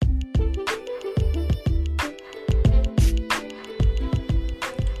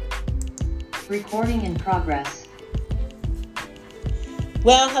Recording in progress.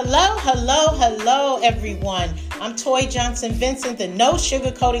 Well, hello, everyone. I'm Toye Johnson-Vincent, the No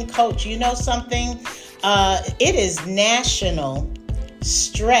Sugarcoating Coach. You know something? It is National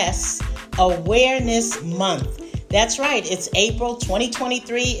Stress Awareness Month. That's right. It's April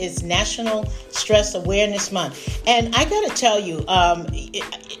 2023. It's National Stress Awareness Month. And I got to tell you,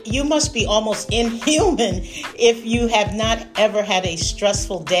 you must be almost inhuman if you have not ever had a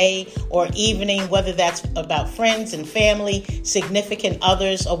stressful day or evening, whether that's about friends and family, significant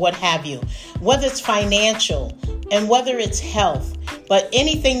others, or what have you. Whether it's financial and whether it's health. But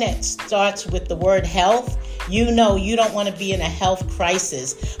anything that starts with the word health, you know you don't want to be in a health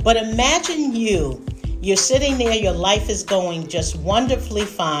crisis. But imagine you're sitting there, your life is going just wonderfully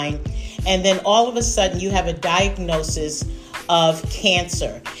fine, and then all of a sudden you have a diagnosis of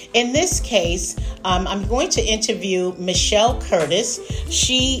cancer. In this case, I'm going to interview Michelle Curtis.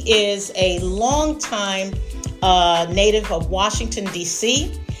 She is a longtime native of Washington,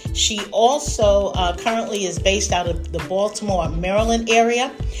 D.C. She also currently is based out of the Baltimore, Maryland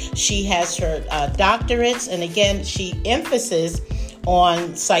area. She has her doctorates, and again, she emphasizes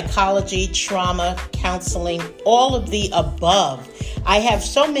on psychology, trauma, counseling, all of the above. I have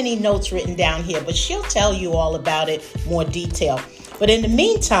so many notes written down here, but she'll tell you all about it more detail. But in the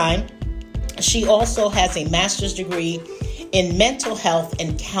meantime, she also has a master's degree in mental health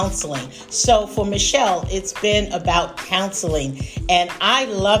and counseling. So for Michelle, it's been about counseling. And I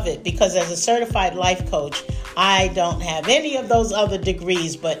love it because as a certified life coach, I don't have any of those other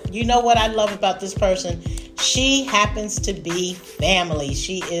degrees. But you know what I love about this person? She happens to be family.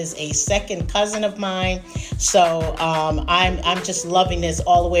 She is a second cousin of mine. So I'm just loving this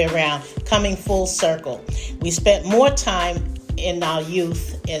all the way around, coming full circle. We spent more time in our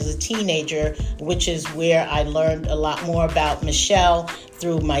youth as a teenager, which is where I learned a lot more about Michelle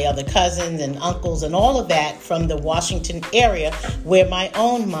through my other cousins and uncles and all of that from the Washington area where my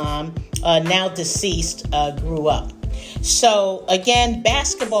own mom, now deceased, grew up. So again,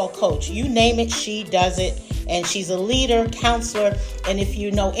 basketball coach, you name it, she does it. And she's a leader, counselor. And if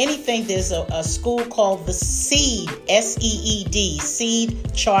you know anything, there's a school called the SEED, S-E-E-D,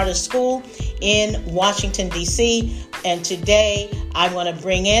 SEED Charter School in Washington, D.C. And today I want to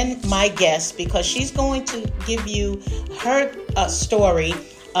bring in my guest because she's going to give you her story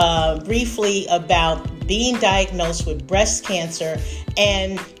briefly about being diagnosed with breast cancer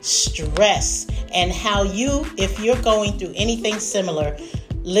and stress and how you, if you're going through anything similar,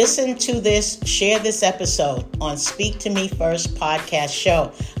 listen to this, share this episode on Speak to Me First podcast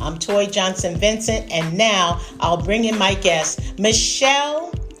show. I'm Toye Johnson-Vincent, and now I'll bring in my guest,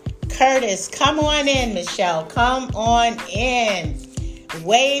 Michelle Curtis. Come on in, Michelle. Come on in.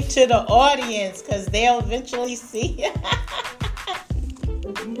 Wave to the audience because they'll eventually see you.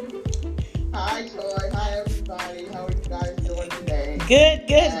 Hi, Toye. Hi, everybody. How are you guys doing today? Good.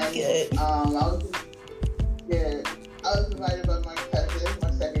 I was invited by my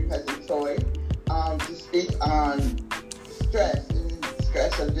second cousin, Toye, to speak on stress. And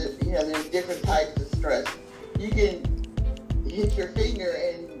stress of there's different types of stress. You can hit your finger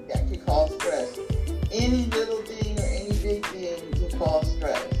and that can cause stress. Any little thing or any big thing can cause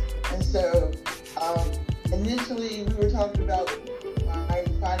stress. And so, initially we were talking about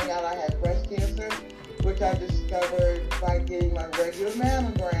finding out I had breast cancer, which I discovered by getting my regular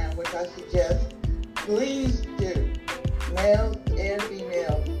mammogram, which I suggest please do. Males and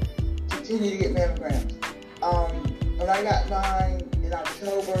females continue to get mammograms. When I got mine in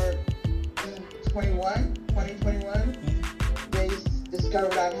October 2021, they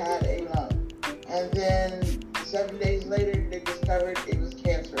discovered I had a lump. And then 7 days later, they discovered it was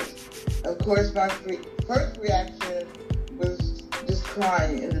cancerous. Of course, my first reaction was just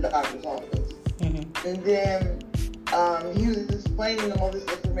crying in the doctor's office. Mm-hmm. And then he was explaining all this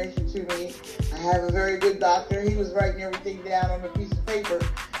information to me. I have a very good doctor. He was writing everything down on a piece of paper.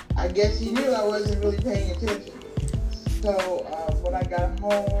 I guess he knew I wasn't really paying attention. So when I got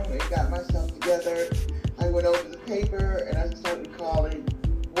home and got myself together, I went over the paper and I started recalling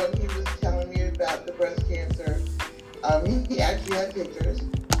what he was telling me about the breast cancer. He actually had pictures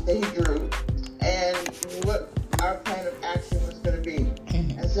that he drew and what our plan of action was going to be.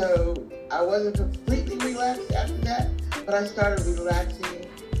 And so I wasn't completely relaxed after that, but I started relaxing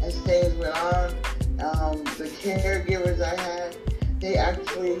as things went on. The caregivers I had, they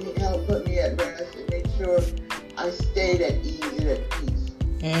actually helped put me at rest and made sure I stayed at ease and at peace.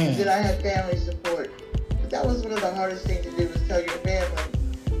 And then I had family support. But that was one of the hardest things to do, was tell your family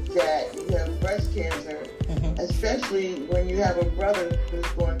that you have breast cancer, especially when you have a brother who's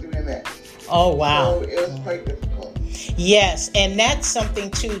going through MS. Oh, wow. So it was quite difficult. Yes, and that's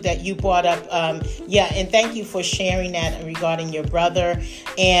something too that you brought up. And thank you for sharing that regarding your brother.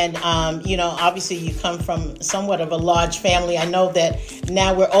 And obviously you come from somewhat of a large family. I know that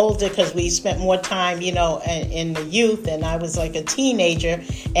now we're older because we spent more time, in the youth, and I was like a teenager.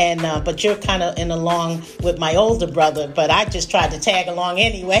 And but you're kind of in along with my older brother. But I just tried to tag along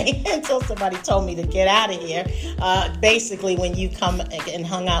anyway until somebody told me to get out of here. Basically, when you come and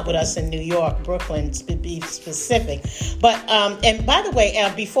hung out with us in New York, Brooklyn, to be specific. But and by the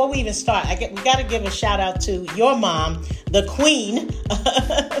way, before we even start, we got to give a shout out to your mom, the Queen,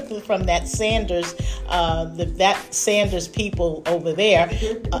 from that Sanders, that Sanders people over there,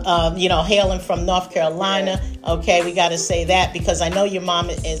 hailing from North Carolina. Okay, we got to say that because I know your mom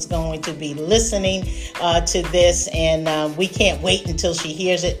is going to be listening to this, and we can't wait until she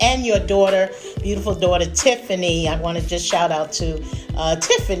hears it. And your daughter, beautiful daughter Tiffany. I want to just shout out to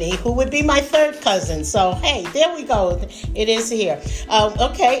Tiffany, who would be my third cousin. So hey, there we go. It is here.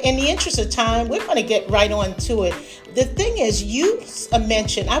 Okay, in the interest of time, we're going to get right on to it. The thing is, you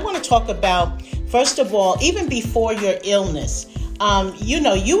mentioned, I want to talk about, first of all, even before your illness,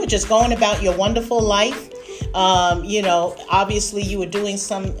 you were just going about your wonderful life. Obviously you were doing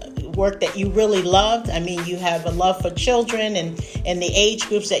some work that you really loved. I mean, you have a love for children and the age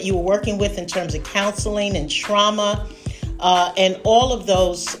groups that you were working with in terms of counseling and trauma, and all of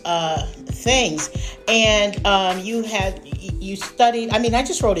those things. And you studied, I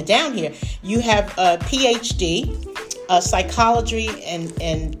just wrote it down here. You have a P.hD, psychology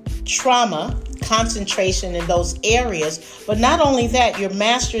and trauma, concentration in those areas. But not only that, your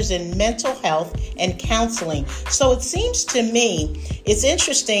master's in mental health and counseling. So it seems to me, it's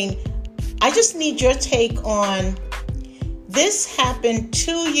interesting. I just need your take on this happened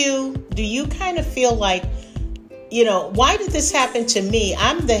to you. Do you kind of feel like, why did this happen to me?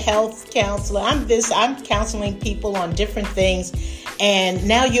 I'm the health counselor. I'm counseling people on different things. And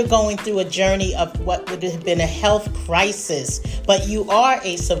now you're going through a journey of what would have been a health crisis, but you are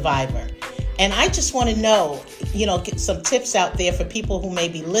a survivor. And I just want to know, get some tips out there for people who may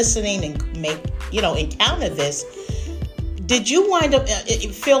be listening and may, encounter this. Did you wind up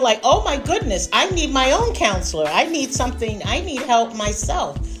feel like, oh my goodness, I need my own counselor. I need help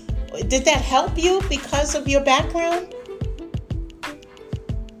myself. Did that help you because of your background?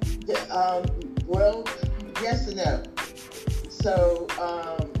 Well, yes and no. So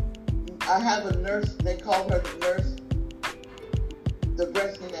I have a nurse, they call her the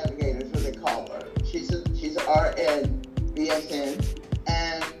breast navigator is what they call her. She's RN, BSN,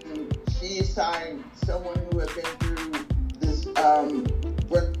 and she assigned someone who had been through this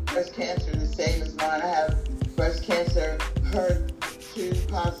breast cancer, the same as mine. I have breast cancer, HER2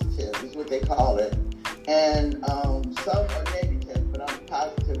 positive is what they call it. And some are negative, but I'm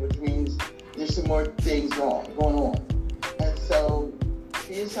positive, which means there's some more things going on. And so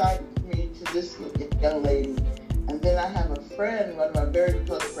she assigned me to this young lady. And then I have a friend, one of my very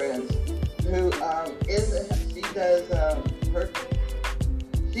close friends, who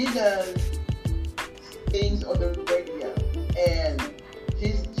she does things on the radio, and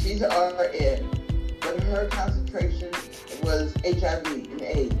she's an RN, but her concentration was HIV and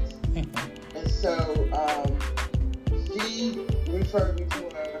AIDS. And so she referred me to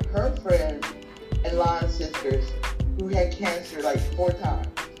one of her friends and line sisters who had cancer like 4 times.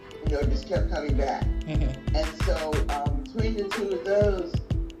 It just kept coming back. Mm-hmm. And so between the two of those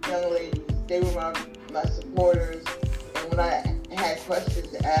young ladies, they were my supporters. And when I had questions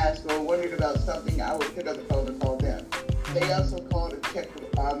to ask or wondered about something, I would pick up the phone and call them. Mm-hmm. They also called and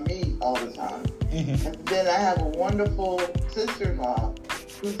checked on me all the time. Mm-hmm. And then I have a wonderful sister-in-law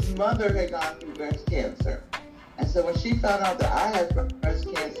whose mother had gone through breast cancer. And so when she found out that I had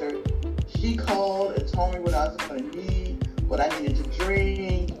breast cancer, she called and told me what I was going to need, what I needed to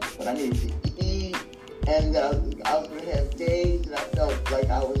drink, what I needed to eat, and I was going to have days that I felt like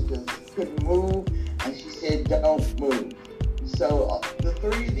I was just couldn't move, and she said, don't move. So the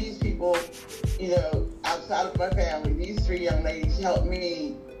 3 of these people, outside of my family, these 3 young ladies helped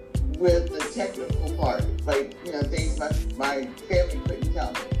me with the technical part, things my family couldn't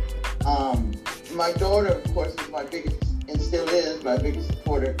tell me. My daughter, of course, is my biggest, and still is my biggest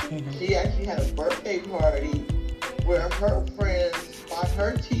supporter. Mm-hmm. She actually had a birthday party where her friends bought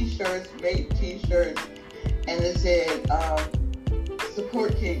her t-shirts, made t-shirts, and it said,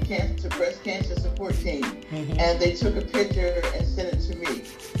 support team, breast cancer support team. Mm-hmm. And they took a picture and sent it to me,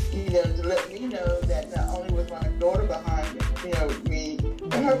 to let me know that not only was my daughter behind me,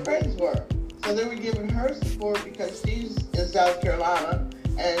 but her friends were. So they were giving her support because she's in South Carolina,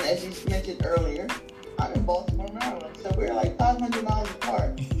 and as you mentioned earlier, I'm in Baltimore, Maryland. So we're like 500 miles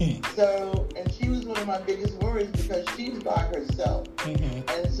apart. So, and she was one of my biggest worries because she's by herself.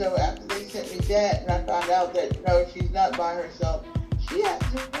 And so after they sent me that, and I found out that no, she's not by herself, she has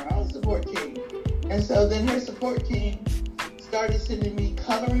her own support team. And so then her support team started sending me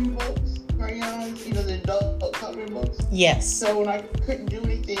coloring books, crayons, the adult coloring books. Yes. So when I couldn't do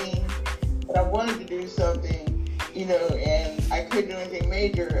anything, but I wanted to do something, and I couldn't do anything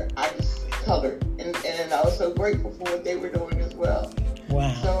major, I just colored. And I was so grateful for what they were doing as well.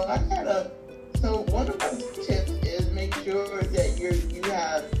 Wow. So one of my tips is make sure that you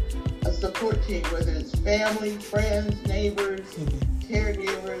have a support team, whether it's family, friends, neighbors,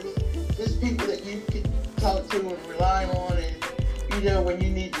 caregivers, just people that you can talk to and rely on, and when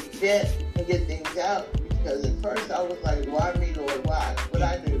you need to vent and get things out. Because at first I was like, why me, Lord? Why? What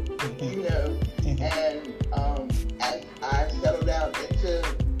I do? And as I settled out into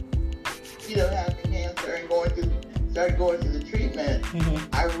having cancer and started going through the treatment,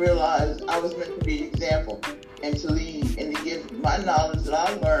 I realized I was meant to be an example and to lead and to give my knowledge that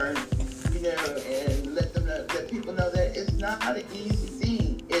I learned, and let people know that it's not an easy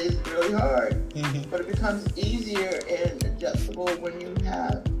thing. It is really hard, but it becomes easier and adjustable when you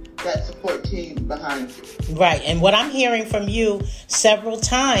have that support team behind you. Right. And what I'm hearing from you several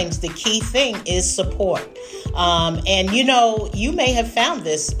times, the key thing is support. And you may have found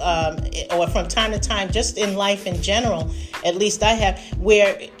this, or from time to time, just in life in general, at least I have,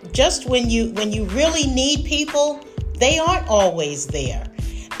 where just when you really need people, they aren't always there.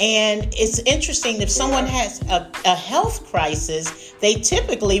 And it's interesting, if someone has a health crisis, they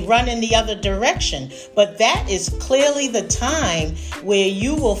typically run in the other direction. But that is clearly the time where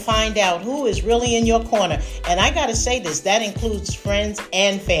you will find out who is really in your corner. And I got to say this, that includes friends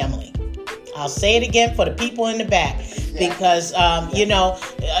and family. I'll say it again for the people in the back. Because, okay,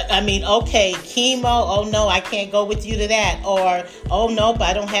 chemo, oh no, I can't go with you to that. Or, oh nope,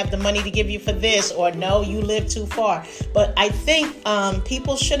 I don't have the money to give you for this. Or no, you live too far. But I think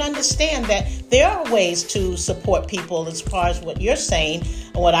people should understand that there are ways to support people as far as what you're saying,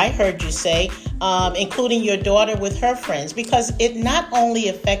 and what I heard you say, including your daughter with her friends. Because it not only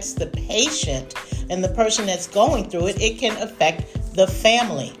affects the patient and the person that's going through it, it can affect the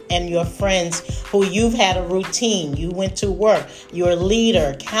family and your friends who you've had a routine. You went to work, you're a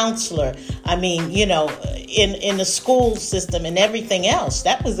leader, counselor. I mean, in the school system and everything else.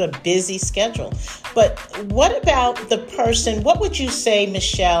 That was a busy schedule. But what about the person? What would you say,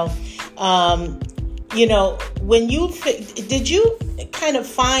 Michelle? When did you kind of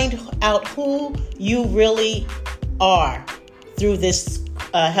find out who you really are through this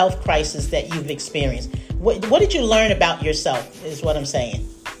health crisis that you've experienced? What did you learn about yourself is what I'm saying.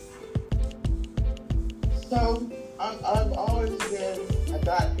 So I've always been a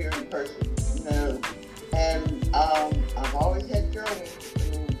God-fearing person, and I've always had journals,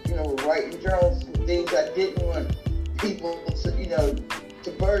 writing journals of things I didn't want people to,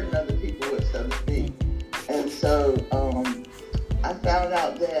 to burden other people with, so to speak. And so I found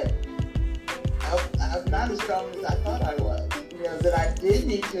out that I'm not as strong as I thought I was, that I did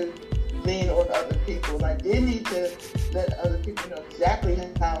need to lean on other people, and I did need to let other people know exactly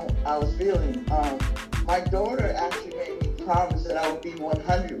how I was feeling. My daughter actually made me promise that I would be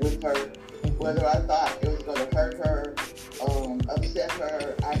 100 with her, whether I thought it was going to hurt her, upset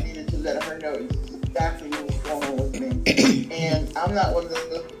her. I needed to let her know exactly what was going on with me. And I'm not one of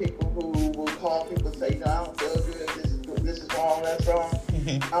those people who will call people and say, I don't feel good, this is wrong, that's wrong.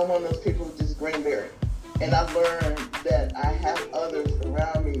 I'm one of those people who just grin and bear it. And I've learned that I have others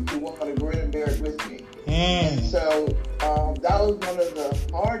around me who want to grin and bear it with me. And so that was one of the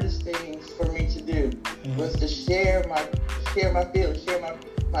hardest things for me to do, was to share my feelings, share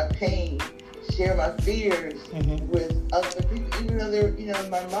my pain, share my fears with other people. Even though they're,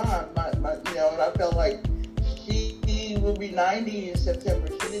 my mom, and I felt like she will be 90 in September.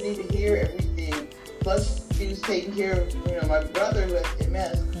 She didn't need to hear everything. Plus, she was taking care of, my brother who has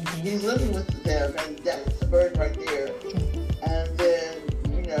MS. He's living with them, and that's the burden right there. And then,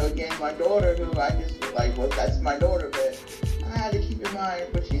 again, my daughter, who I just was like, well, that's my daughter, but I had to keep in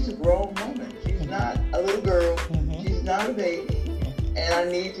mind, but she's a grown woman. She's not a little girl. She's not a baby. And I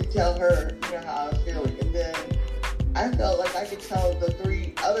need to tell her, how I was feeling. And then I felt like I could tell the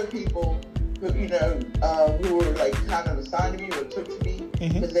 3 other people who, who were like kind of assigned to me or took to me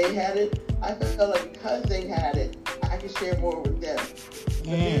because they had it. I felt like because they had it, I could share more with them. But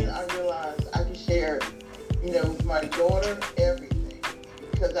then I realized I could share, with my daughter, everything.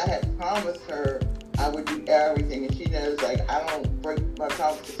 Because I had promised her I would do everything. And she knows, like, I don't break my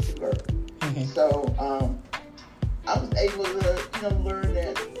promises to her. So I was able to, learn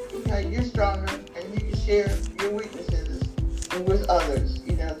that, you're stronger and you can share your weaknesses with others.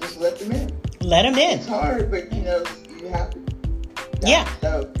 Just let them in. Let them in. It's hard, but you have to. Yeah.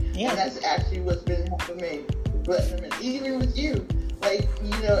 So, yeah. And that's actually what's been helping me. Letting them in. Even with you, like,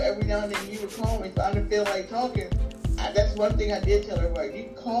 every now and then you would call me if I didn't feel like talking. That's one thing I did tell everybody. You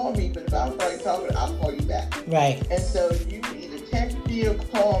can call me, but if I don't feel like talking, I'll call you back. Right. And so you can either text me or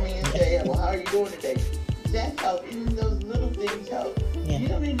call me and say, well, how are you doing today? That helps. Even those little things help. Yeah. You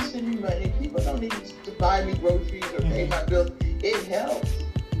don't need to send me money. People don't need to buy me groceries or pay my bills. It helps.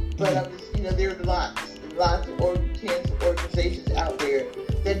 But I'm just, there are lots of cancer organizations out there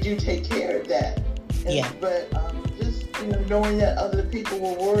that do take care of that. But just, knowing that other people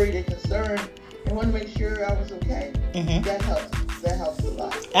were worried and concerned and want to make sure I was okay, that helps. That helps a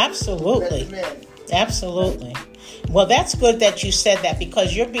lot. Absolutely. Absolutely. Well, that's good that you said that,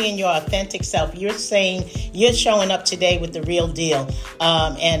 because you're being your authentic self. You're saying you're showing up today with the real deal.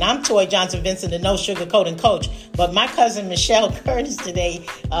 And I'm Toye Johnson Vincent, the No Sugarcoating Coach. But my cousin Michelle Curtis today,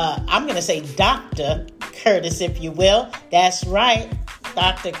 I'm going to say Dr. Curtis, if you will. That's right.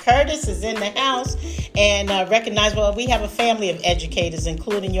 Dr. Curtis is in the house, and recognize, well, we have a family of educators,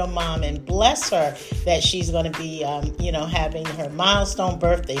 including your mom, and bless her that she's going to be, having her milestone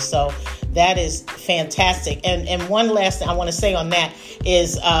birthday. So that is fantastic. And one last thing I want to say on that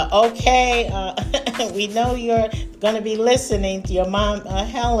is, we know you're going to be listening to your mom,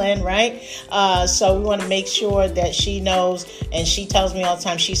 Helen, right? So we want to make sure that she knows, and she tells me all the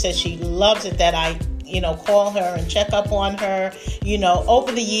time, she says she loves it that I call her and check up on her,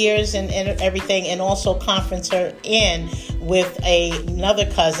 over the years and everything, and also conference her in with another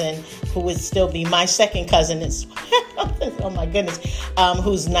cousin who would still be my second cousin. It's, oh my goodness,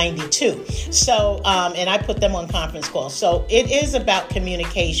 who's 92. So, and I put them on conference calls. So it is about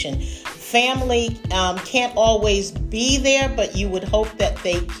communication. Family can't always be there, but you would hope that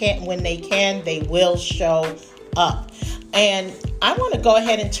they can, when they can, they will show up. And I want to go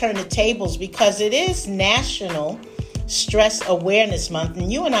ahead and turn the tables, because it is National Stress Awareness Month,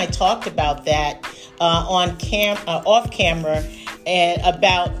 and you and I talked about that off camera, and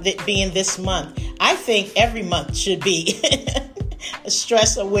about it being this month. I think every month should be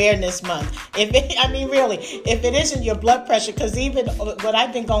Stress Awareness Month. If it isn't your blood pressure, because even what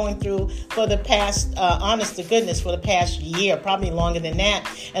I've been going through for the past, honest to goodness, for the past year, probably longer than that,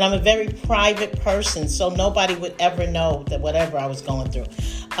 and I'm a very private person, so nobody would ever know that whatever I was going through.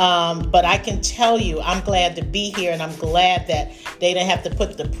 But I can tell you, I'm glad to be here, and I'm glad that they didn't have to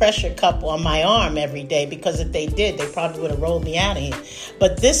put the pressure cup on my arm every day, because if they did, they probably would have rolled me out of here.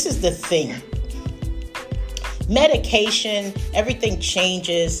 But this is the thing. Medication, everything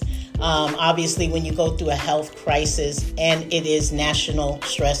changes, obviously, when you go through a health crisis, and it is National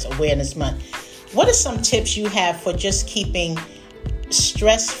Stress Awareness Month. What are some tips you have for just keeping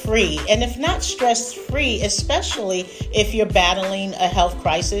stress-free? And if not stress-free, especially if you're battling a health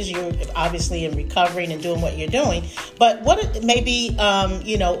crisis, you're obviously in recovering and doing what you're doing. But what are maybe,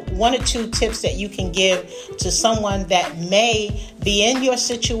 one or two tips that you can give to someone that may be in your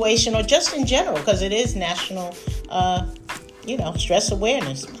situation, or just in general, because it is National, Stress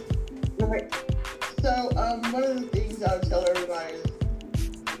Awareness. Right. So one of the things I would tell everybody is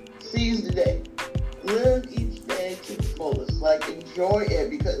seize the day. Live each day to the fullest. Like, enjoy it,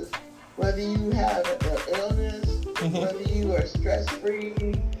 because whether you have an illness, whether you are stress-free,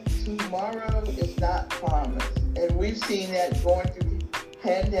 tomorrow is not promised. And we've seen that going through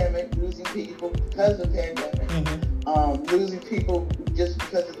pandemic, losing people because of pandemic, losing people just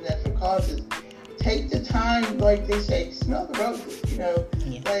because of natural causes. Take the time, like they say, smell the roses,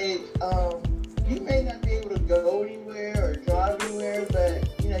 you may not be able to go anywhere or drive anywhere, but,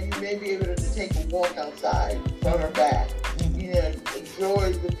 you may be able to take a walk outside, front or back.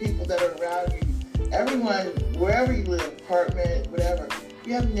 Enjoy the people that are around you. Everyone, wherever you live, apartment, whatever,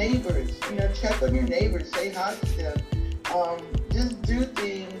 you have neighbors. Check on your neighbors, say hi to them. Just do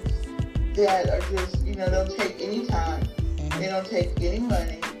things that are just, don't take any time. They don't take any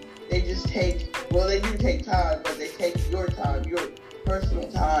money. They just take, they do take time, but they take your time, your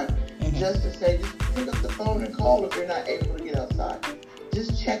personal time, just to say, just pick up the phone and call if you're not able to get outside.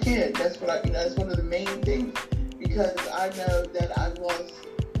 Just check in. That's what that's one of the main things, because I know that I've lost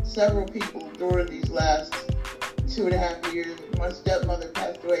several people during these last 2.5 years. My stepmother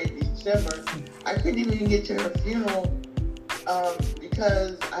passed away in December. I couldn't even get to her funeral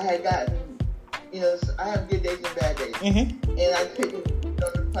because I had gotten, I have good days and bad days, and I couldn't get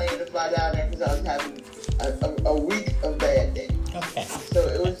on the plane to fly down there because I was having a week of bad days. Okay. So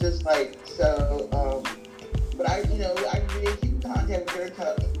it was just like, but I really keep in contact with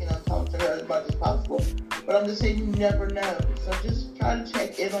her, talk to her as much as possible. But I'm just saying, you never know. So just try to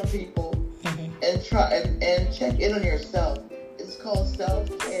check in on people, and try and check in on yourself. It's called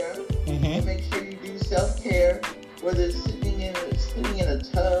self-care, and make whether it's sitting in a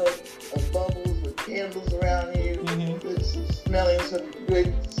tub of bubbles with candles around you, it's smelling some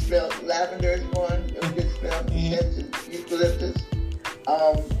good smell. Lavender is one, a good smell. Eucalyptus.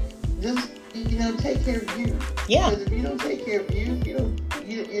 Just take care of you. Yeah. Because if you don't take care of you,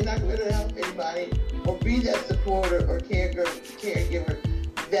 you're not going to help anybody or be that supporter or caregiver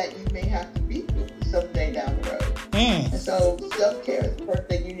that you may have to be someday down the road. And so self-care is the first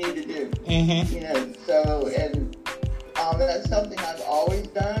thing you need to do. That's something I've always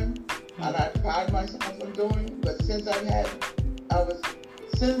done, and I pride myself on doing. But since I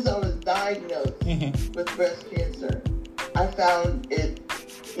was diagnosed with breast cancer, I found it,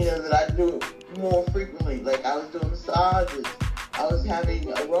 that I do it more frequently. Like I was doing massages, I was having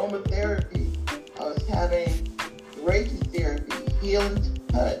aromatherapy, I was having Reiki therapy, healing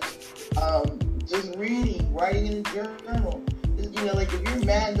touch, just reading, writing in a journal. Like if you're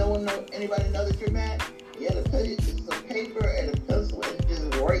mad, anybody know that you're mad. You have to put some paper and a pencil and just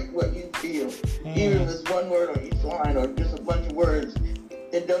write what you feel, even if it's one word on each line or just a bunch of words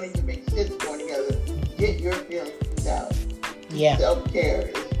that don't even make sense going together. Get your feelings out. Yeah. Self-care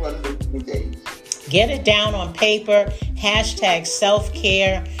is one of the things. Get it down on paper. Hashtag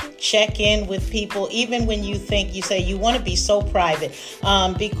self-care. Check in with people, even when you say you want to be so private.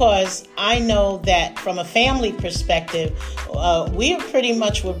 Because I know that from a family perspective, we are pretty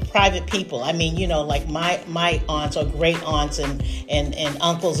much with private people. I mean, like my aunts or great aunts and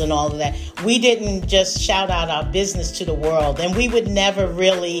uncles and all of that. We didn't just shout out our business to the world, and we would never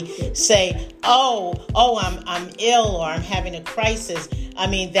really say, "Oh, I'm ill or I'm having a crisis." I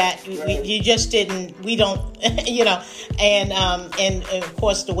mean, that you just didn't. We don't, And of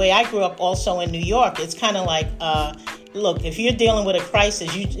course, the way I grew up, also in New York, it's kind of like, look, if you're dealing with a crisis,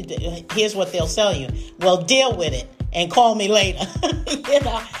 here's what they'll tell you: well, deal with it and call me later.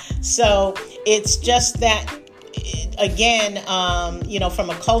 So it's just that. Again, from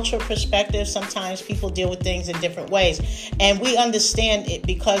a cultural perspective, sometimes people deal with things in different ways, and we understand it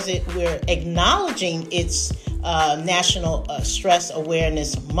because we're acknowledging its National Stress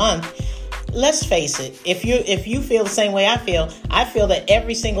Awareness Month. Let's face it, if you feel the same way I feel that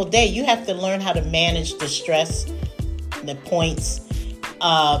every single day you have to learn how to manage the stress, the points,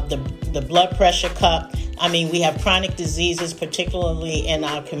 the blood pressure cup. I mean, we have chronic diseases, particularly in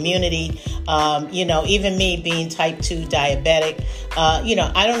our community. Even me being type 2 diabetic,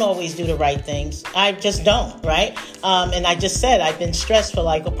 I don't always do the right things. I just don't, right? And I just said I've been stressed for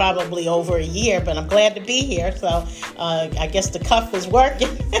probably over a year, but I'm glad to be here. So I guess the cuff is working.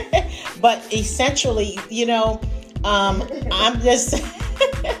 But essentially, I'm just...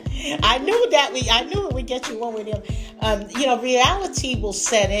 I knew it would get you one way or the other. Reality will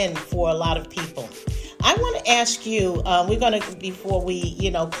set in for a lot of people. I want to ask you, before we,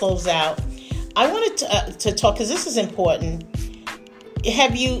 close out, I wanted to talk, because this is important.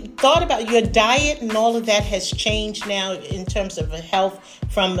 Have you thought about your diet and all of that has changed now in terms of health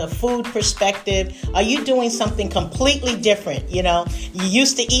from a food perspective? Are you doing something completely different? You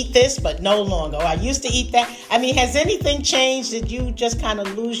used to eat this, but no longer. Or I used to eat that. I mean, has anything changed? Did you just kind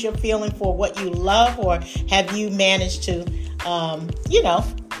of lose your feeling for what you love? Or have you managed to,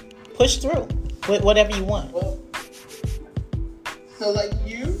 push through with whatever you want? Well, so like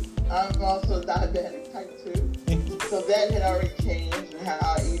you, I'm also diabetic type 2. So that had already changed in how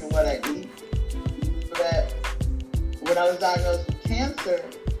I eat and what I eat. But when I was diagnosed with cancer,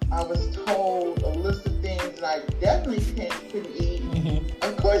 I was told a list of things that I definitely couldn't eat.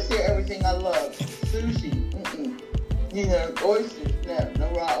 Of course, they're everything I love. Sushi, oysters, no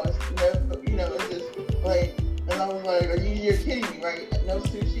raw oysters, it's just like, and I was like, you're kidding me, right? No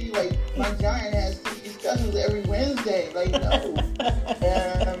sushi? Like, my giant has sushi specials every Wednesday. Like, no.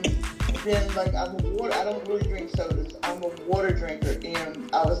 Then, I don't really drink sodas. I'm a water drinker, and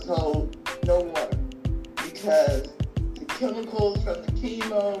I was told no water because the chemicals from the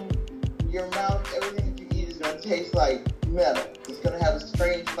chemo, your mouth, everything that you eat is going to taste like metal. It's going to have a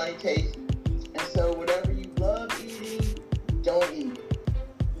strange, funny taste. And so whatever you love eating, don't eat.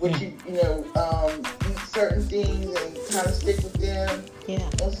 Eat certain things and kind of stick with them. Yeah.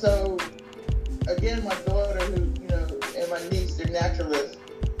 And so, again, my daughter, and my niece, they're naturalists.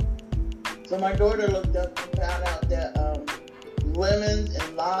 So my daughter looked up and found out that lemons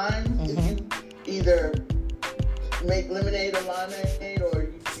and limes, if you either make lemonade or limeade, or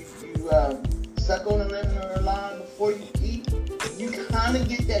you suck on a lemon or a lime before you eat, you kind of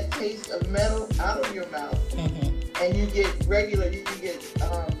get that taste of metal out of your mouth, and you get regular taste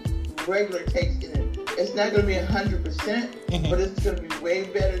in it. It's not going to be 100%, but it's going to be way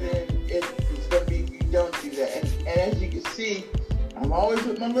better than it's going to be if you don't do that. And as you can see, I'm always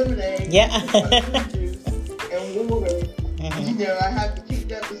with my lemonade, my juice, and water. You know, I have to keep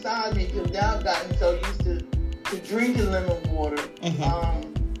that beside me because now I've gotten so used to drinking lemon water.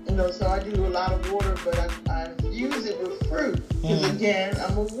 You know, so I do a lot of water, but I infuse it with fruit because again,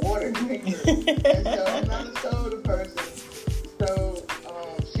 I'm a water drinker, and so I'm not a soda person. So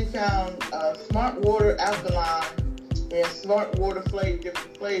she found Smart Water Alkaline and Smart Water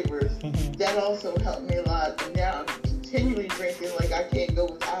different flavors. That also helped me a lot. And now I'm continually drinking, like I can't go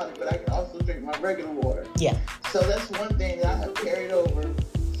without it, but I can also drink my regular water. Yeah. So that's one thing that I have carried over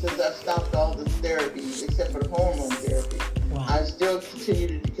since I've stopped all the therapies, except for the hormone therapy. Wow. I still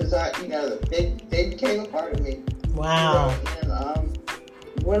continue to, because they became a part of me. Wow. You know,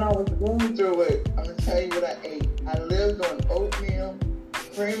 and when I was going through it, I'm gonna tell you what I ate. I lived on oatmeal,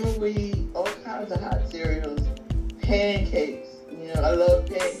 cream of wheat, all kinds of hot cereals, pancakes. You know, I love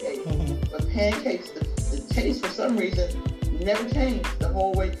pancakes, but pancakes, the taste for some reason never changed the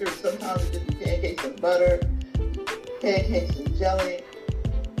whole way through. Sometimes it just be pancakes and butter, pancakes and jelly.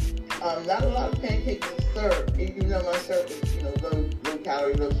 Not a lot of pancakes and syrup, even though my syrup is, you know, low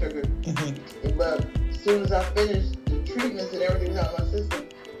calorie, low sugar. But as soon as I finish the treatments and everything's out of my system,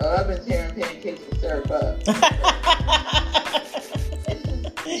 I've been tearing pancakes and syrup up. It's just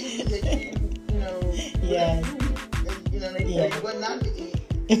things that you know, you know, they tell you what not to eat.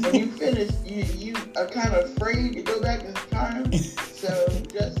 When you finish, you are kind of afraid to go back and try them. So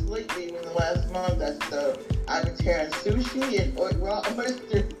just lately, in the last month or so, I've been tearing sushi and raw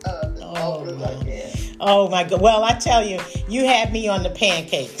oysters up as often as I can. Oh my God! Well, I tell you, you had me on the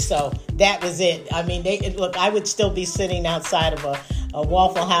pancakes, so that was it. I mean, look, I would still be sitting outside of a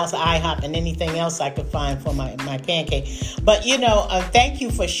Waffle House, IHOP, and anything else I could find for my pancake. But, you know, thank you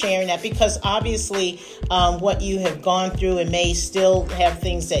for sharing that, because obviously what you have gone through and may still have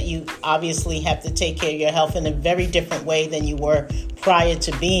things that you obviously have to take care of your health in a very different way than you were prior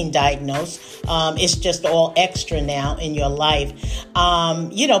to being diagnosed. It's just all extra now in your life.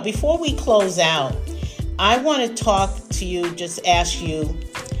 You know, before we close out, I want to talk to you, just ask you,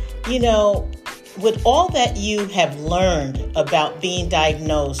 you know, with all that you have learned about being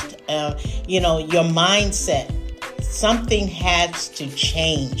diagnosed, you know, your mindset, something has to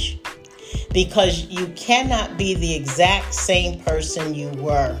change, because you cannot be the exact same person you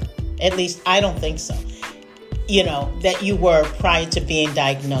were. At least I don't think so, you know, that you were prior to being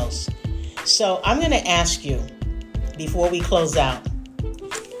diagnosed. So I'm going to ask you, before we close out,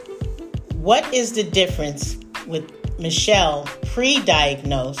 what is the difference with Michelle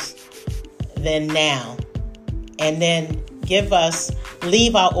pre-diagnosed than now? And then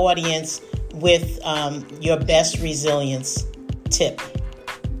leave our audience with your best resilience tip.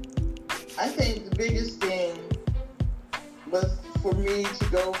 I think the biggest thing was for me to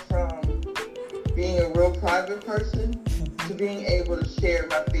go from being a real private person to being able to share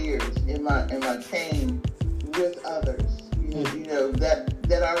my fears and my pain with others, you know, that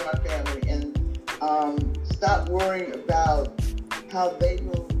are my family, and stop worrying about how they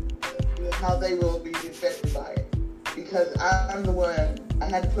will be affected by it, because I'm the one, I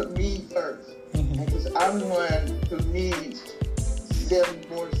had to put me first, because I'm the one who needs them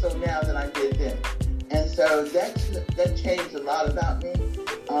more so now than I did then. And so that changed a lot about me,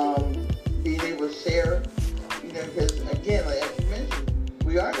 being able to share, you know, because again, like as you mentioned,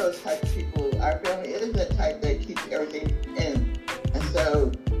 we are those type of people. Our family is that type that keeps everything in. And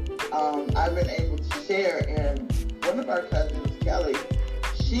so I've been able to share, and one of our cousins, Kelly,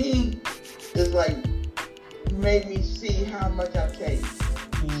 she is like, made me see how much I've changed.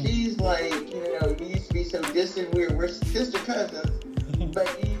 She's like, you know, you used to be so distant, we're sister cousins,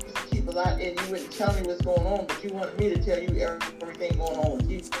 but you used to keep a lot in, you wouldn't tell me what's going on, but you wanted me to tell you everything going on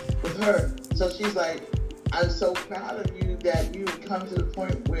with her. So she's like, I'm so proud of you that you have come to the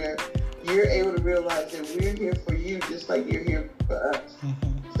point where you're able to realize that we're here for you just like you're here for us.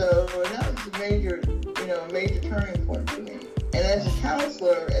 So that was a major turning point for me. And as a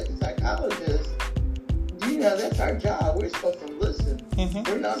counselor, as a psychologist, you know, that's our job. We're supposed to listen.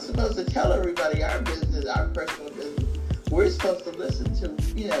 We're not supposed to tell everybody our business, our personal business. We're supposed to listen to,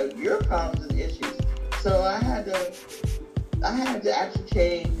 you know, your problems and issues. So I had to actually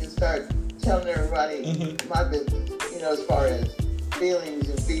change and start telling everybody my business, you know, as far as feelings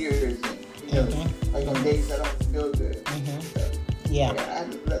and fears and, you know, like on days I don't feel good. So, I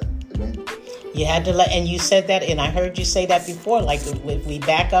had to let them in. You had to and you said that, and I heard you say that before, like if we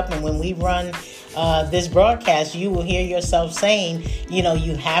back up and when we run this broadcast, you will hear yourself saying, you know,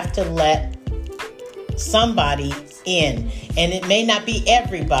 you have to let somebody in, and it may not be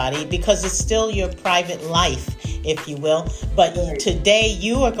everybody because it's still your private life. if you will. But today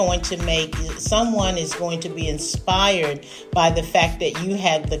you are going to someone is going to be inspired by the fact that you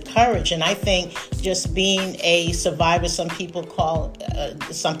had the courage. And I think just being a survivor, some people call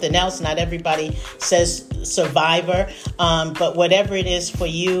something else. Not everybody says survivor, but whatever it is for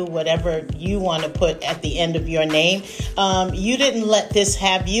you, whatever you want to put at the end of your name, you didn't let this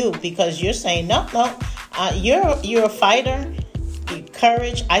have you, because you're saying, no, you're a fighter,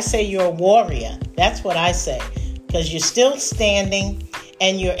 courage. I say you're a warrior. That's what I say, because you're still standing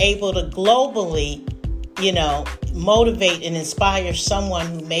and you're able to globally, motivate and inspire someone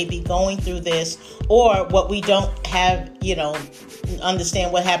who may be going through this, or what we don't have,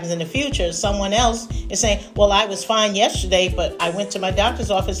 understand what happens in the future. Someone else is saying, well, I was fine yesterday, but I went to my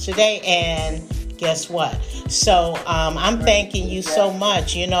doctor's office today and guess what? So I'm thanking you so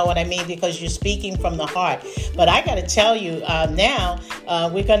much, you know what I mean, because you're speaking from the heart. But I got to tell you now,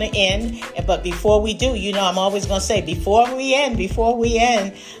 we're going to end. But before we do, I'm always going to say, before we end,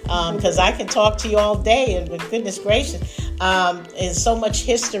 because I can talk to you all day, and goodness gracious, there's so much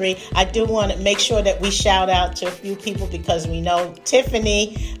history. I do want to make sure that we shout out to a few people, because we know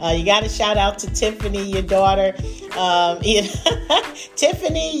Tiffany. You got to shout out to Tiffany, your daughter.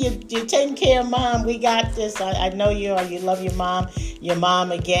 Tiffany, you're taking care of Mom. We got this. I know you are. You love your mom. Your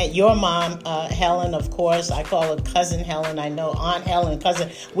mom again. Your mom, Helen, of course. I call her Cousin Helen. I know Aunt Helen, cousin.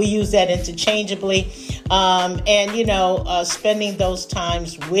 We use that interchangeably. And spending those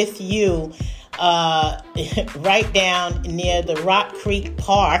times with you, right down near the Rock Creek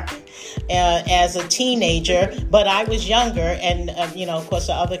Park as a teenager, but I was younger, and of course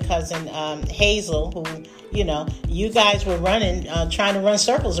the other cousin, Hazel, who you guys were running, trying to run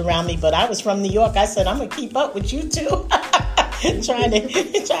circles around me, but I was from New York. I said, I'm gonna keep up with you too. trying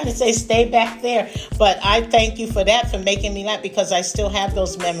to say stay back there. But I thank you for that, for making me laugh, because I still have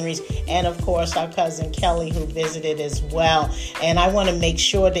those memories. And of course our cousin Kelly, who visited as well. And I want to make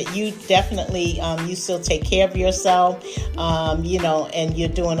sure that you definitely you still take care of yourself, and you're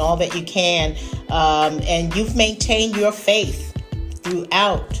doing all that you can, and you've maintained your faith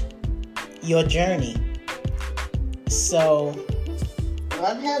throughout your journey. So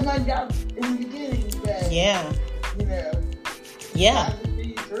I've had my doubts in the beginning, but yeah. God will see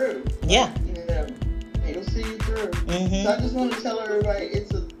you through. Yeah. He'll see you through. Mm-hmm. So I just want to tell everybody,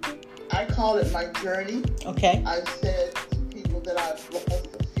 I call it my journey. Okay. I've said to people that I've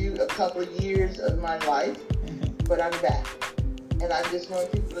lost a couple of years of my life, but I'm back. And I just want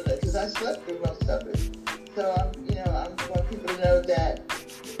people to know, because I slept through most of it. So I want people to know that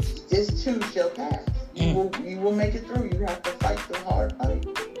this too shall pass. You will make it through. You have to fight the hard fight,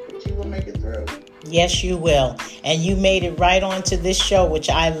 but you will make it through. Yes, you will. And you made it right onto this show, which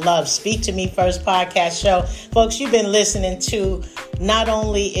I love. Speak to Me First podcast show. Folks, you've been listening to, not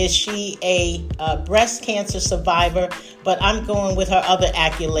only is she a breast cancer survivor, but I'm going with her other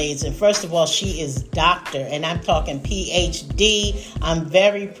accolades. And first of all, she is doctor, and I'm talking P.hD. I'm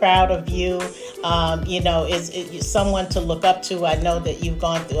very proud of you. Is someone to look up to. I know that you've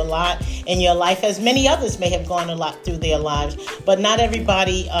gone through a lot in your life, as many others may have gone a lot through their lives, but not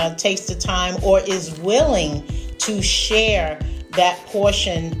everybody takes the time or is willing to share that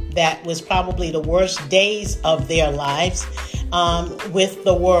portion that was probably the worst days of their lives with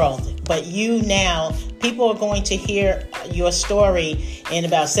the world. But you now, people are going to hear your story in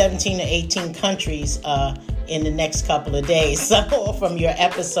about 17 or 18 countries in the next couple of days. So from your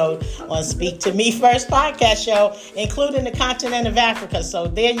episode on Speak to Me First podcast show, including the continent of Africa. So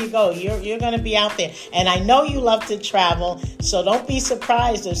there you go. You're going to be out there. And I know you love to travel. So don't be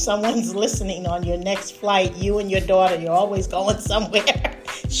surprised if someone's listening on your next flight. You and your daughter, you're always going somewhere,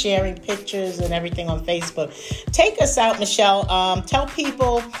 sharing pictures and everything on Facebook. Take us out, Michelle. Tell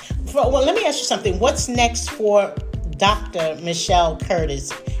people, let me ask you something. What's next for Dr. Michelle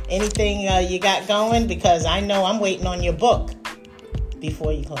Curtis? Anything you got going? Because I know I'm waiting on your book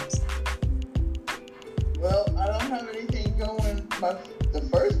before you close. Well, I don't have anything going. The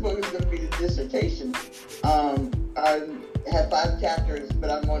first book is going to be the dissertation. I have 5 chapters, but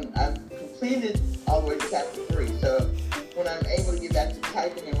I've completed all the way to chapter 3. So when I'm able to get back to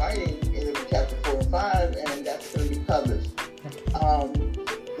typing and writing, it'll be chapter 4 and 5, and that's going to be published.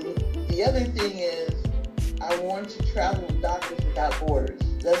 The other thing is, I want to travel with Doctors Without Borders.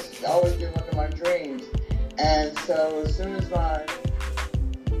 That's always been one of my dreams. And so as soon as my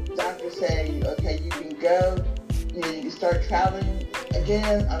doctors say, okay, you can go, you can start traveling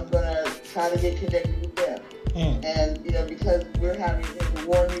again, I'm going to try to get connected with them. And, because we're having the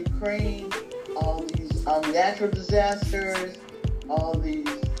war in Ukraine, all these natural disasters, all these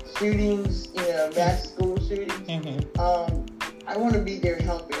shootings, mass school shootings, I want to be there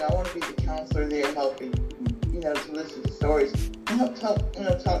helping. I want to be the counselor there helping, to listen to stories and help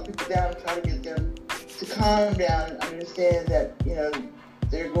talk people down, try to get them to calm down and understand that,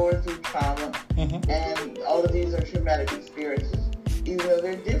 they're going through trauma, and all of these are traumatic experiences, even though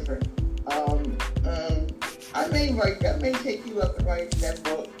they're different. I may take you up and write that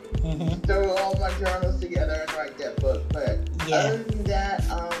book, throw all my journals together and write that book. But other than that,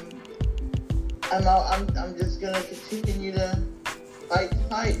 I'm just gonna continue to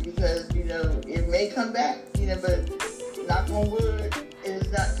fight because it may come back, but knock on wood, it is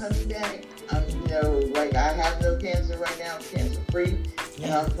not coming back. I have no cancer right now, I'm cancer free,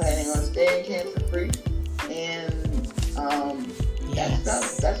 and I'm planning on staying cancer free. And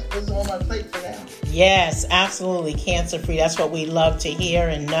that's what's on my plate for now. Yes, absolutely, cancer free. That's what we love to hear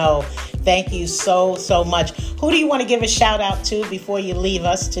and know. Thank you so much. Who do you want to give a shout out to before you leave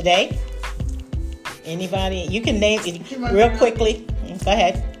us today? Anybody? You can name it real quickly. Go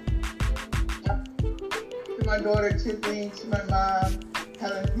ahead. To my daughter Tiffany, to my mom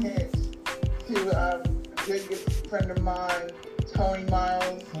Helen Hicks, to a good friend of mine Tony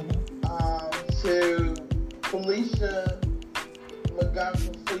Miles, to Felicia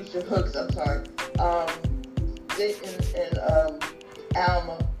Hooks, I'm sorry, and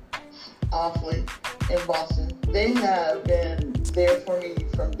Alma Offley in Boston. They have been there for me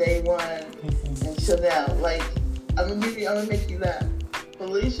from day one until now. Like, I'm gonna make you laugh.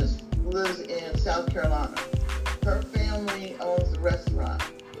 Felicia lives in South Carolina. Her family owns the restaurant.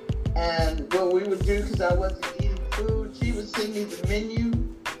 And what we would do, because I wasn't eating food, she would send me the menu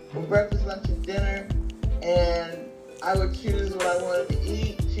for breakfast, lunch, and dinner. And I would choose what I wanted to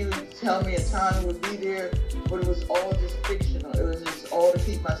eat. She would tell me a time would be there, but it was all just fictional. It was just all to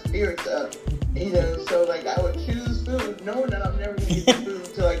keep my spirits up. So I would choose food, knowing that I'm never going to get the food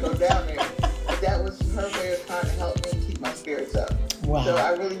until I go down there. But that was her way of trying to help me keep my spirits up. Wow. So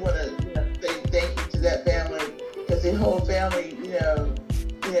I really want to say thank you to that family, because the whole family,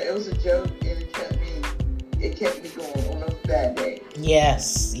 it was a joke, and it kept me going on those bad days.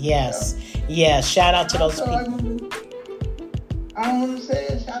 Yes. Yeah, shout out to those people. I want to say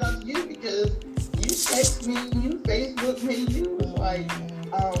a shout out to you, because you text me, you Facebook me, you was like,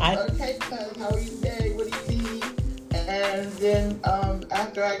 okay, cuz, how are you today? What do you need? And then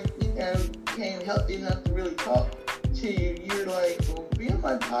after I, became healthy enough to really talk to you, you're like, well, be on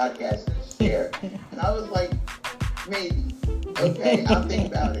my podcast and share. And I was like, maybe. Okay, I'll think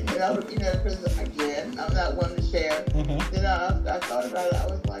about it. And I would, because again, I'm not one to share. Then I thought about it. I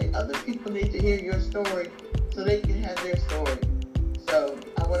was like, other people need to hear your story so they can have their story. So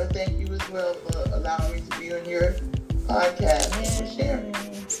I want to thank you as well for allowing me to be on your podcast and for sharing.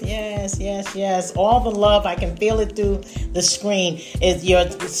 Yes. All the love, I can feel it through the screen. You're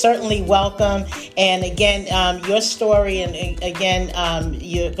certainly welcome. And again, your story, and again,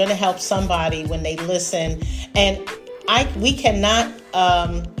 you're going to help somebody when they listen. And we cannot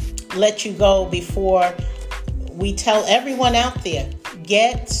let you go before we tell everyone out there,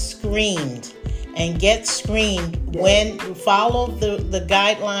 get screened. And get screened when you follow the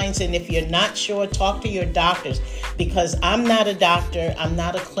guidelines. And if you're not sure, talk to your doctors, because I'm not a doctor. I'm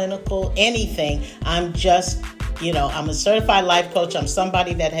not a clinical anything. I'm just, I'm a certified life coach. I'm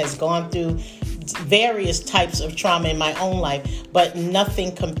somebody that has gone through various types of trauma in my own life, but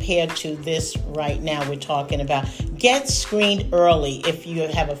nothing compared to this right now we're talking about. Get screened early. If you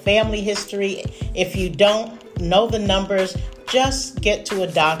have a family history, if you don't know the numbers, just get to a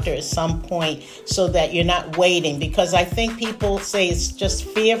doctor at some point so that you're not waiting, because I think people say it's just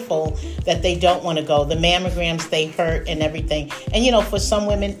fearful that they don't want to go. The mammograms, they hurt and everything. And, for some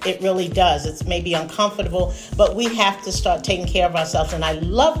women, it really does. It's maybe uncomfortable, but we have to start taking care of ourselves. And I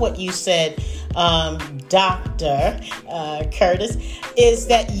love what you said, Dr. Curtis, is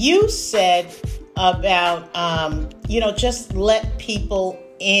that you said about, just let people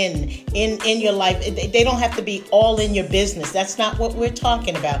in your life. They don't have to be all in your business. That's not what we're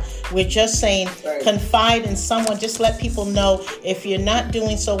talking about. We're just saying confide in someone. Just let people know if you're not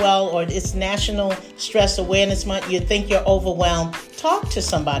doing so well, or it's National Stress Awareness Month, you think you're overwhelmed. Talk to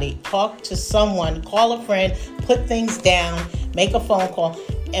somebody. Talk to someone. Call a friend. Put things down. Make a phone call.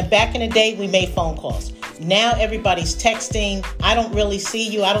 And back in the day, we made phone calls. Now everybody's texting. I don't really see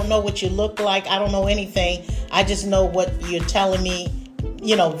you. I don't know what you look like. I don't know anything. I just know what you're telling me,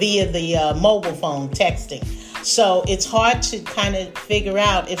 via the mobile phone texting. So it's hard to kind of figure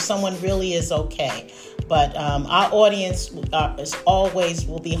out if someone really is okay. But our audience, as always,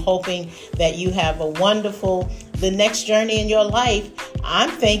 will be hoping that you have the next journey in your life.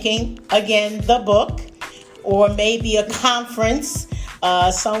 I'm thinking, again, the book, or maybe a conference,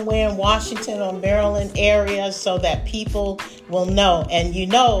 somewhere in Washington or Maryland area so that people will know. And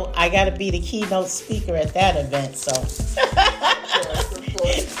I got to be the keynote speaker at that event. So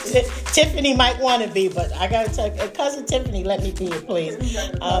Tiffany might want to be, but I got to tell Cousin Tiffany, let me be it, please.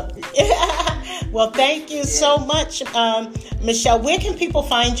 Well, thank you so much, Michelle. Where can people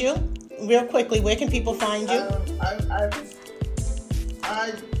find you? Real quickly, where can people find you? I'm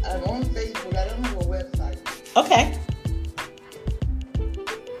on Facebook. I don't have a website. Okay.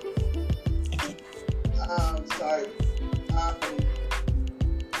 Sorry.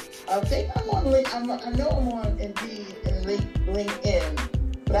 I think I'm on I know I'm on Indeed and LinkedIn,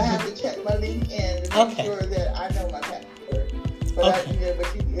 but I have to check my LinkedIn to make sure that I know my password. But I do have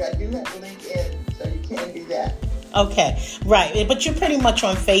LinkedIn, so you can do that. Okay, right. But you're pretty much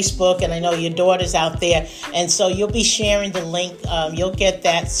on Facebook, and I know your daughter's out there, and so you'll be sharing the link. You'll get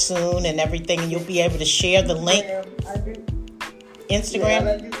that soon and everything, and you'll be able to share the link. I do. Instagram?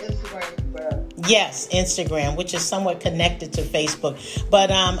 Yeah, I do Instagram as well. Yes, Instagram, which is somewhat connected to Facebook.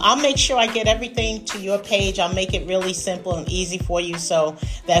 But I'll make sure I get everything to your page. I'll make it really simple and easy for you so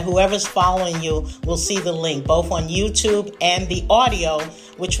that whoever's following you will see the link, both on YouTube and the audio,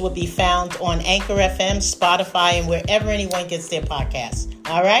 which will be found on Anchor FM, Spotify, and wherever anyone gets their podcasts.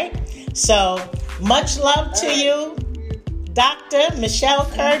 All right? So much love to you, Dr. Michelle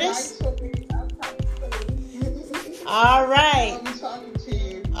Curtis. All right.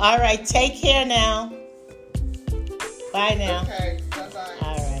 All right. Take care now. Bye now. Okay. Bye-bye.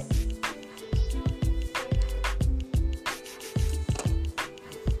 All right.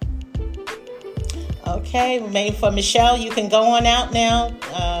 Okay. We're waiting for Michelle. You can go on out now.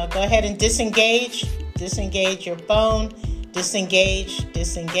 Go ahead and disengage. Disengage your phone. Disengage.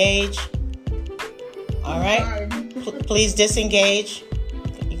 All right. Please disengage.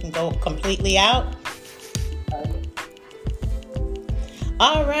 You can go completely out.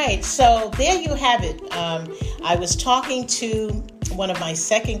 All right, so there you have it. I was talking to one of my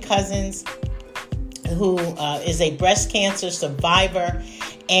second cousins who is a breast cancer survivor.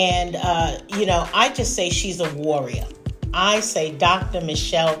 And, I just say she's a warrior. I say Dr.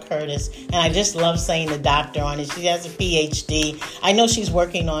 Michelle Curtis, and I just love saying the doctor on it. She has a P.hD. I know she's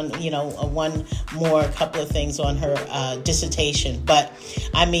working on, a couple of things on her dissertation. But,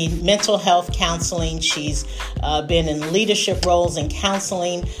 mental health counseling. She's been in leadership roles in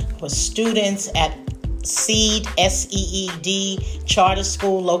counseling for students at SEED, SEED charter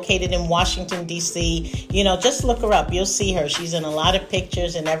school located in Washington, D.C. Just look her up. You'll see her. She's in a lot of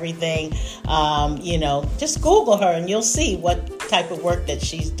pictures and everything. Just Google her and you'll see what type of work that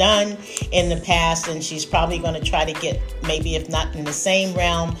she's done in the past. And she's probably going to try to get, maybe if not in the same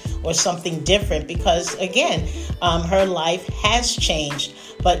realm or something different, because again, her life has changed.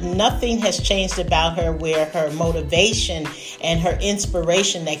 But nothing has changed about her, where her motivation and her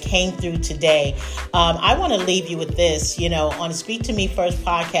inspiration that came through today. I want to leave you with this. On Speak to Me First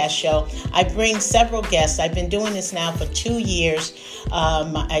podcast show, I bring several guests. I've been doing this now for 2 years.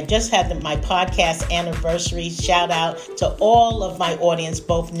 I just had my podcast anniversary. Shout out to all of my audience,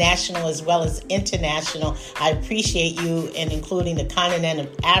 both national as well as international. I appreciate you, and including the continent of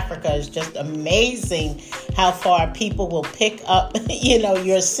Africa. It's just amazing how far people will pick up,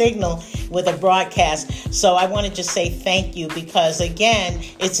 your signal with a broadcast. So I want to just say thank you, because again,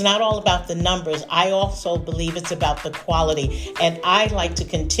 it's not all about the numbers. I also believe it's about the quality. And I like to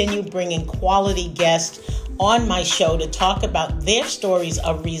continue bringing quality guests on my show to talk about their stories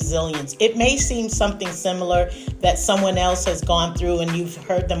of resilience. It may seem something similar that someone else has gone through and you've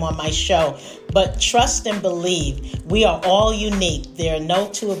heard them on my show, but trust and believe, we are all unique. There are no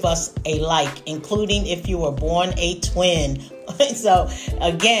two of us alike, including if you were born a twin. So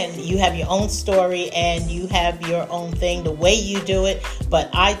again, you have your own story and you have your own thing, the way you do it. But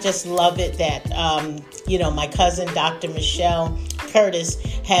I just love it that, my cousin, Dr. Michelle Curtis,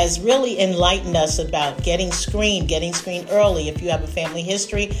 has really enlightened us about getting screened early if you have a family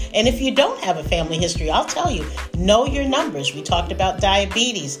history. And if you don't have a family history, I'll tell you, know your numbers. We talked about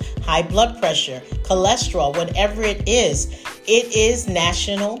diabetes, high blood pressure, cholesterol, whatever it is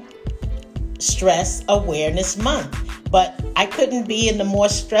National Stress Awareness Month. But I couldn't be in the more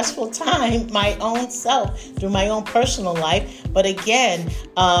stressful time my own self through my own personal life. But again,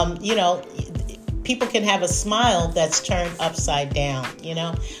 people can have a smile that's turned upside down,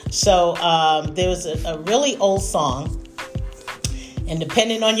 So there was a really old song, and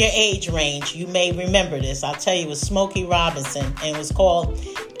depending on your age range, you may remember this. I'll tell you, it was Smokey Robinson, and it was called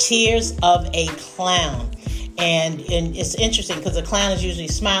Tears of a Clown. And it's interesting because a clown is usually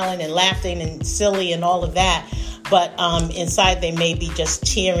smiling and laughing and silly and all of that. But inside they may be just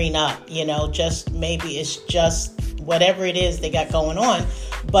tearing up, just maybe it's just whatever it is they got going on.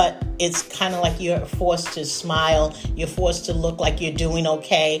 But it's kind of like you're forced to smile. You're forced to look like you're doing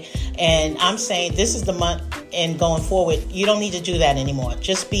okay. And I'm saying this is the month, and going forward, you don't need to do that anymore.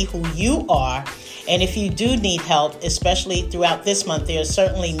 Just be who you are. And if you do need help, especially throughout this month, there are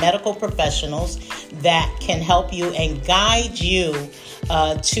certainly medical professionals that can help you and guide you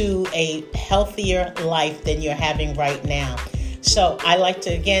to a healthier life than you're having right now. So I like to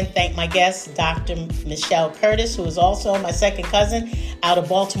again thank my guest, Dr. Michelle Curtis, who is also my second cousin out of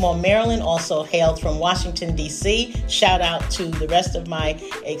Baltimore, Maryland, also hailed from Washington, D.C. Shout out to the rest of my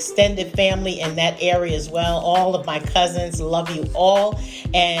extended family in that area as well. All of my cousins, love you all.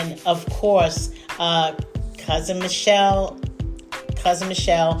 And of course, Cousin Michelle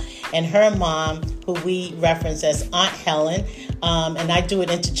and her mom, who we reference as Aunt Helen. And I do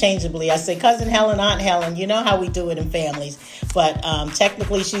it interchangeably. I say Cousin Helen, Aunt Helen. You know how we do it in families. But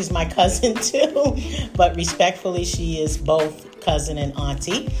technically, she's my cousin too. But respectfully, she is both cousin and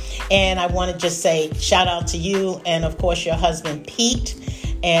auntie. And I want to just say shout out to you and, of course, your husband, Pete.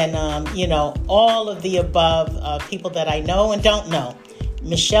 And, all of the above people that I know and don't know.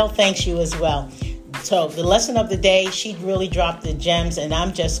 Michelle thanks you as well. So the lesson of the day, she really dropped the gems, and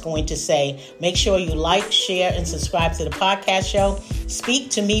I'm just going to say, make sure you like, share, and subscribe to the podcast show. Speak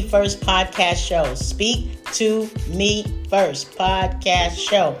to Me First podcast show. Speak to Me First podcast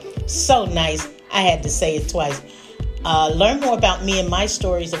show. So nice. I had to say it twice. Learn more about me and my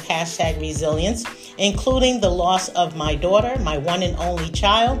stories of #resilience, including the loss of my daughter, my one and only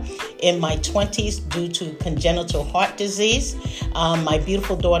child, in my 20s due to congenital heart disease. My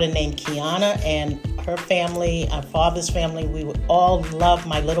beautiful daughter named Kiana and her family, our father's family, we would all love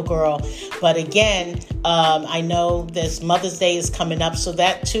my little girl. But again, I know this Mother's Day is coming up, so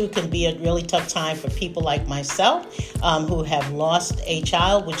that too can be a really tough time for people like myself who have lost a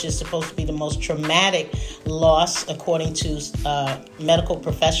child, which is supposed to be the most traumatic loss according to medical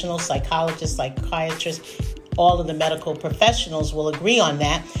professionals, psychologists, psychiatrists. All of the medical professionals will agree on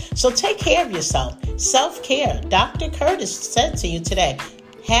that. So take care of yourself. Self-care. Dr. Curtis said to you today,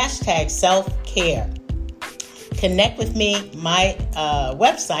 #self-care. Connect with me, my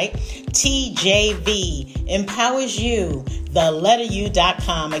website, TJV empowers you,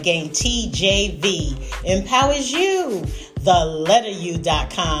 u.com. Again, TJV empowers you,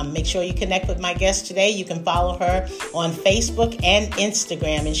 u.com. Make sure you connect with my guest today. You can follow her on Facebook and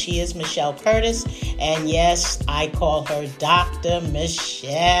Instagram, and she is Michelle Curtis. And yes, I call her Dr.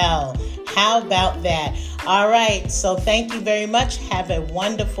 Michelle. How about that? All right. So thank you very much. Have a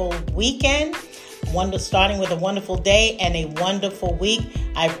wonderful weekend. Starting with a wonderful day and a wonderful week.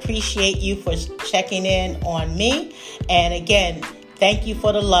 I appreciate you for checking in on me. And again, thank you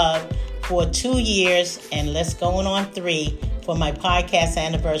for the love for 2 years, and let's go on 3 for my podcast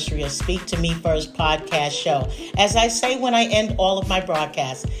anniversary of Speak to Me First podcast show. As I say when I end all of my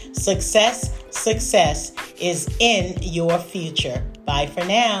broadcasts, success is in your future. Bye for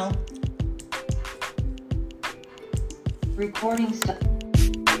now. Recording stuff.